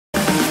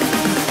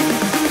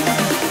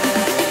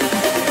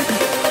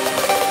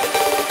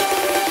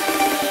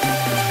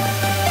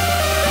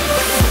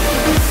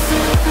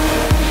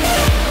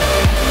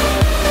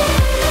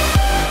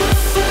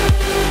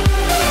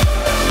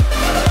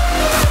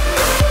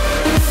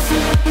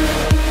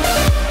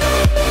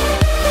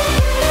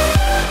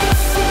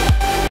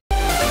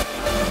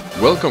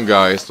Welcome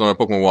guys to a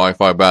Pokemon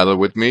Wi-Fi battle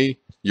with me,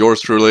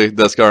 yours truly,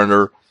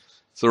 Descarner.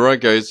 So right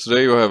guys,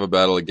 today we have a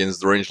battle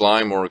against Derange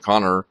Lime or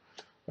Connor.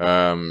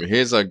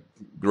 He's a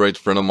great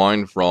friend of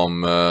mine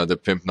from the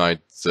Pimp Night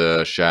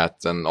chat,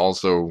 and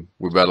also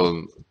we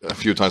battled a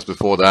few times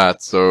before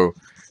that. So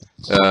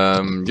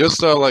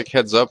just like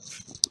heads up,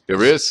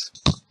 here he is.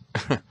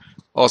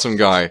 Awesome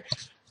guy.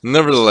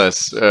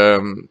 Nevertheless,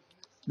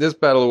 this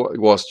battle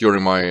was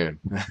during my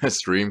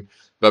stream.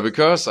 But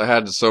because I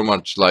had so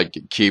much like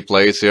key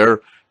plays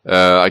here,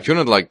 I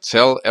couldn't like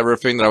tell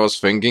everything that I was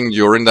thinking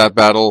during that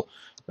battle.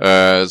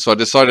 So I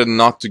decided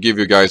not to give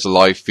you guys a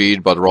live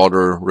feed, but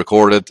rather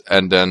record it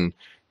and then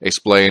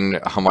explain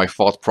how my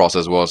thought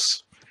process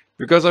was.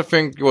 Because I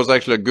think it was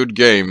actually a good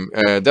game,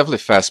 definitely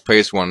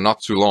fast-paced one,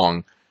 not too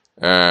long.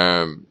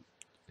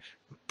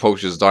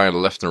 Poaches dying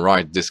left and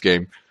right this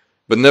game.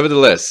 But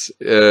nevertheless,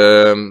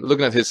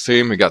 looking at his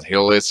team, he got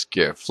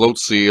Hillisk, Float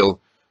Seal,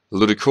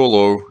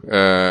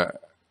 Ludicolo,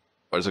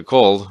 what is it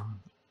called?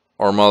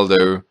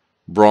 Armaldo,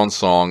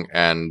 Bronzong,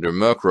 and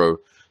Murkrow.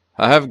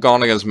 I have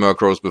gone against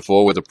Murkrows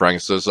before with the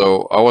Prankster,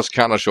 so I was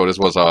kind of sure this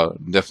was a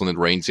definite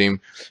rain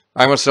team.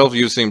 I myself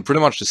using pretty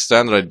much the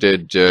standard I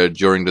did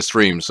during the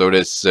stream, so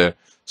this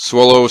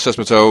Swallow,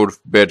 Seismitoad,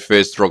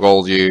 Bedfist,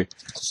 Drogolgi,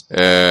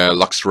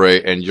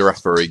 Luxray, and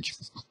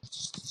Uraferig.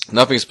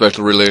 Nothing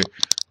special really.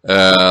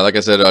 Like I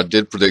said, I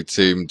did predict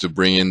him to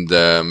bring in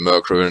the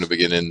Murkrow in the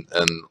beginning,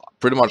 and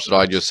pretty much that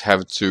I just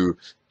have to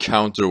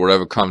counter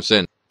whatever comes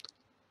in.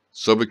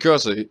 So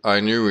because I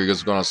knew he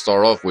was gonna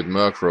start off with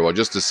Murkrow, I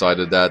just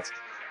decided that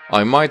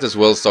I might as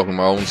well start with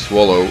my own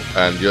Swallow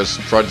and just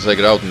try to take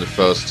it out in the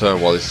first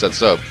turn while he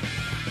sets up.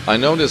 I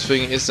know this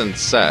thing isn't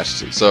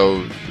sashed,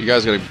 so you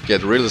guys are gonna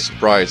get really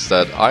surprised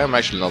that I am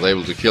actually not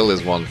able to kill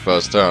this one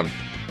first turn.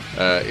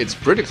 It's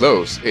pretty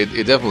close, it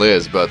definitely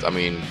is, but I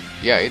mean,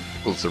 yeah, it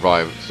will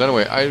survive. So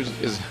anyway,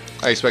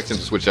 I expect him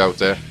to switch out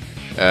there.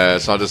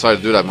 So I decided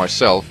to do that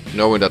myself,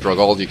 knowing that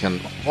Drogolgi can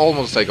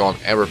almost take on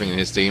everything in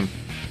his team,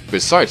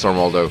 besides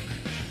Armaldo.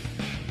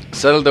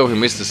 Settle though, he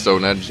missed the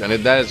Stone Edge, and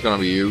that is gonna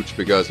be huge,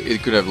 because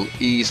it could have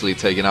easily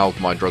taken out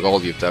my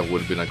Drogolgi if that would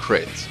have been a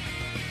crit.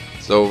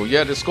 So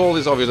yeah, the Scald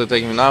is obviously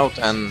taking him out,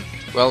 and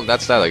well,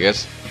 that's that I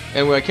guess.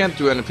 Anyway, I can't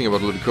do anything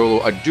about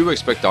Ludicolo. I do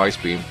expect the Ice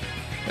Beam.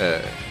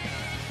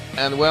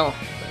 And well,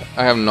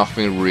 I have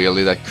nothing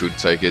really that could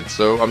take it,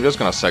 so I'm just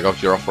gonna sack off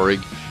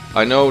Uraferig.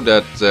 I know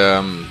that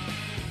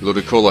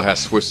Ludicolo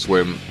has Swift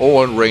Swim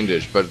or Rain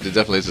Dish, but it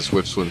definitely is a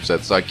Swift Swim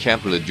set, so I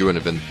can't really do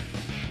anything.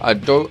 I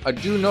do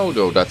know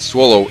though that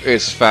Swallow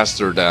is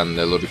faster than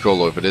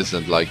Ludicolo if it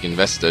isn't like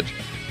invested,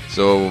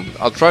 so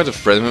I'll try to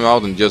friend him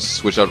out and just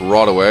switch out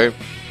right away.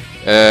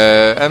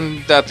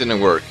 And that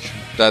didn't work.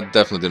 That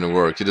definitely didn't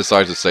work. He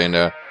decides to stay in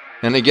there,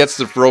 and he gets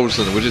the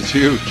Frozen, which is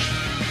huge.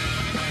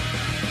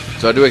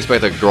 So I do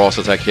expect a Grass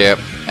attack here,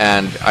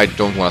 and I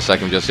don't want to sack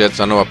him just yet,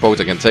 so I know a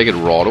Pokemon can take it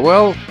rather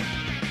well.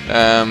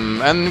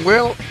 And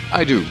well,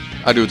 I do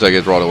take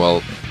it rather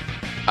well.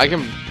 I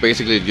can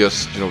basically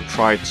just,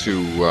 try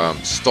to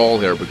stall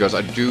here, because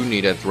I do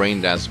need that Rain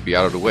Dance to be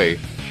out of the way.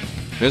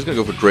 I'm just gonna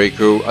go for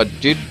Draco. I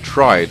did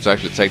try to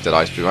actually take that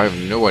Ice Beam. I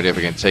have no idea if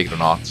I can take it or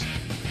not.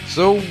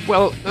 So,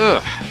 well,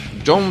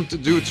 don't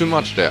do too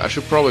much there. I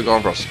should probably go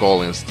for a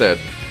Skull instead.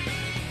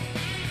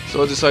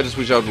 So I decided to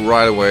switch out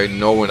right away,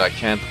 knowing I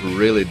can't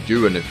really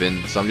do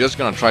anything. So I'm just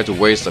gonna try to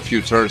waste a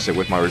few turns here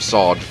with my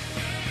Resard,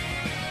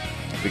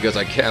 because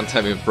I can't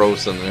have him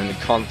frozen, and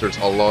he counters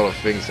a lot of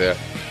things here.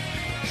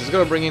 Just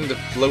gonna bring in the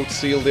Float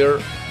Seal there.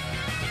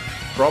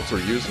 Props are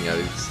using it.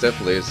 It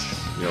definitely is,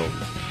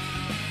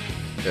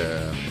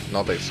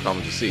 not as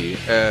common to see.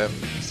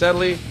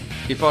 Sadly,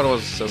 he thought it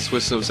was a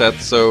Swiss set,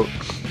 so,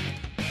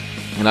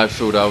 and I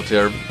flew out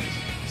here.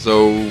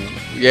 So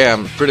yeah,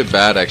 I'm pretty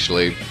bad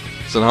actually.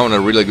 So now in a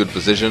really good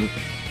position.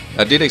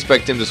 I did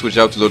expect him to switch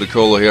out to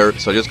Ludicolo here,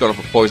 so I just got off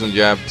a Poison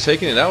Jab,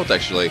 taking it out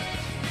actually,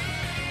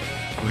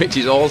 which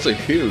is also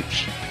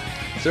huge.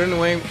 So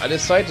anyway, I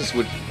decided to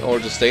switch or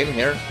to stay in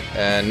here,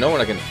 and knowing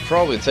I can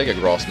probably take a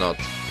Grass Knot.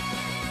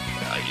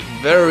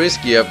 Very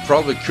risky, I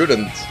probably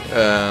couldn't.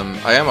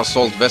 I am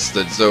Assault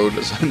vested, so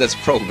that's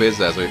probably his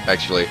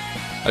actually.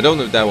 I don't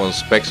know if that one's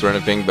specs or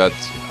anything, but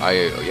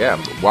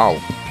yeah, wow.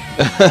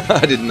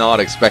 I did not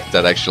expect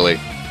that actually.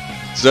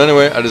 So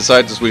anyway, I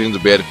decided to switch into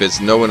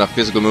Bedfist, knowing a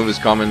physical move is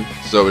coming,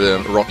 so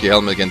the Rocky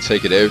Helmet can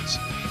take it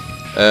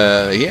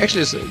out. He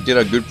actually did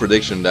a good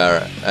prediction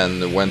there,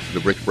 and went for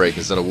the Brick Break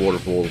instead of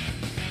Waterfall,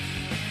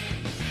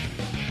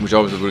 which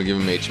obviously would give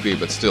him HP,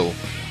 but still.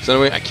 So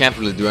anyway, I can't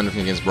really do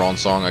anything against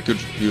Bronzong. I could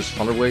use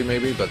Thunder Wave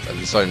maybe, but I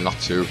decided not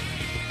to.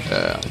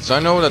 So I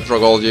know that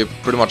Drogolgi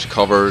pretty much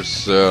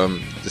covers the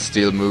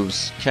Steel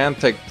moves. Can't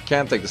take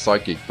the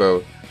Psychic,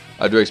 but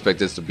I do expect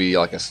this to be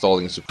like a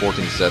stalling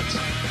supporting set.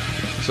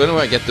 So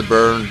anyway, I get the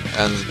burn,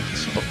 and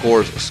of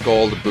course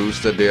Scald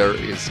boosted there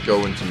is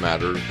going to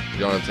matter.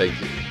 You're gonna take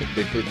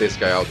this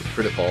guy out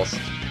pretty fast.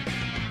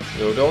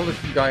 So the only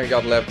guy I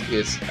got left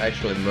is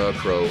actually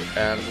Murkrow,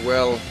 and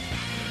well,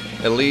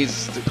 at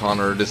least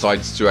Connor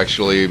decides to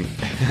actually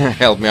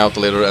help me out a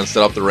little and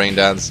set up the Rain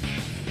Dance.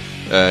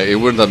 It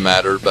wouldn't have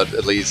mattered, but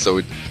at least so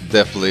it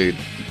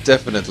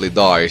definitely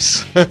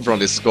dies from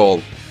this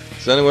skull.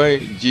 So anyway,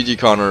 GG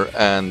Connor,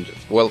 and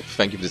well,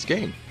 thank you for this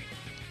game.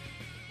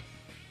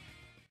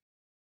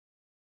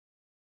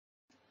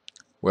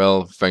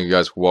 Well, thank you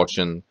guys for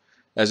watching.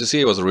 As you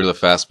see, it was a really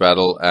fast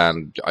battle,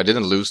 and I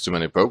didn't lose too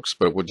many pokes,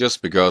 but it was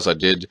just because I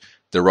did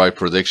the right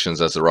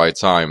predictions at the right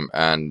time,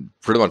 and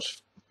pretty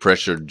much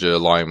pressured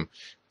Lime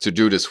to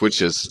do the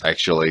switches,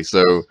 actually.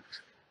 So,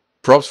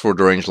 props for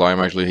Derange Lime,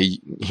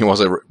 actually. He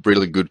was a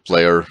really good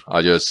player.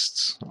 I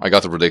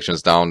got the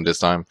predictions down this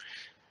time.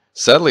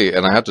 Sadly,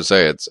 and I have to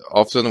say it,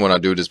 often when I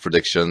do these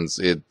predictions,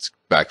 it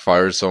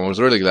backfires, so I was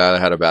really glad I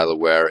had a battle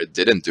where it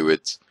didn't do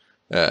it,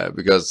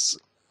 because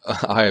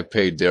I have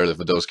paid dearly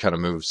for those kind of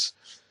moves.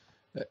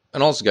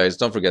 And also, guys,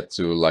 don't forget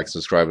to like,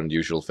 subscribe, and the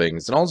usual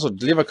things. And also,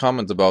 leave a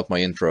comment about my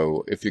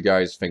intro if you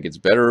guys think it's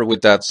better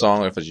with that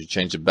song or if I should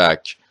change it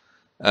back.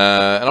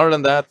 And other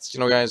than that,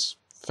 guys,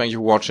 thank you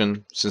for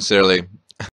watching. Sincerely,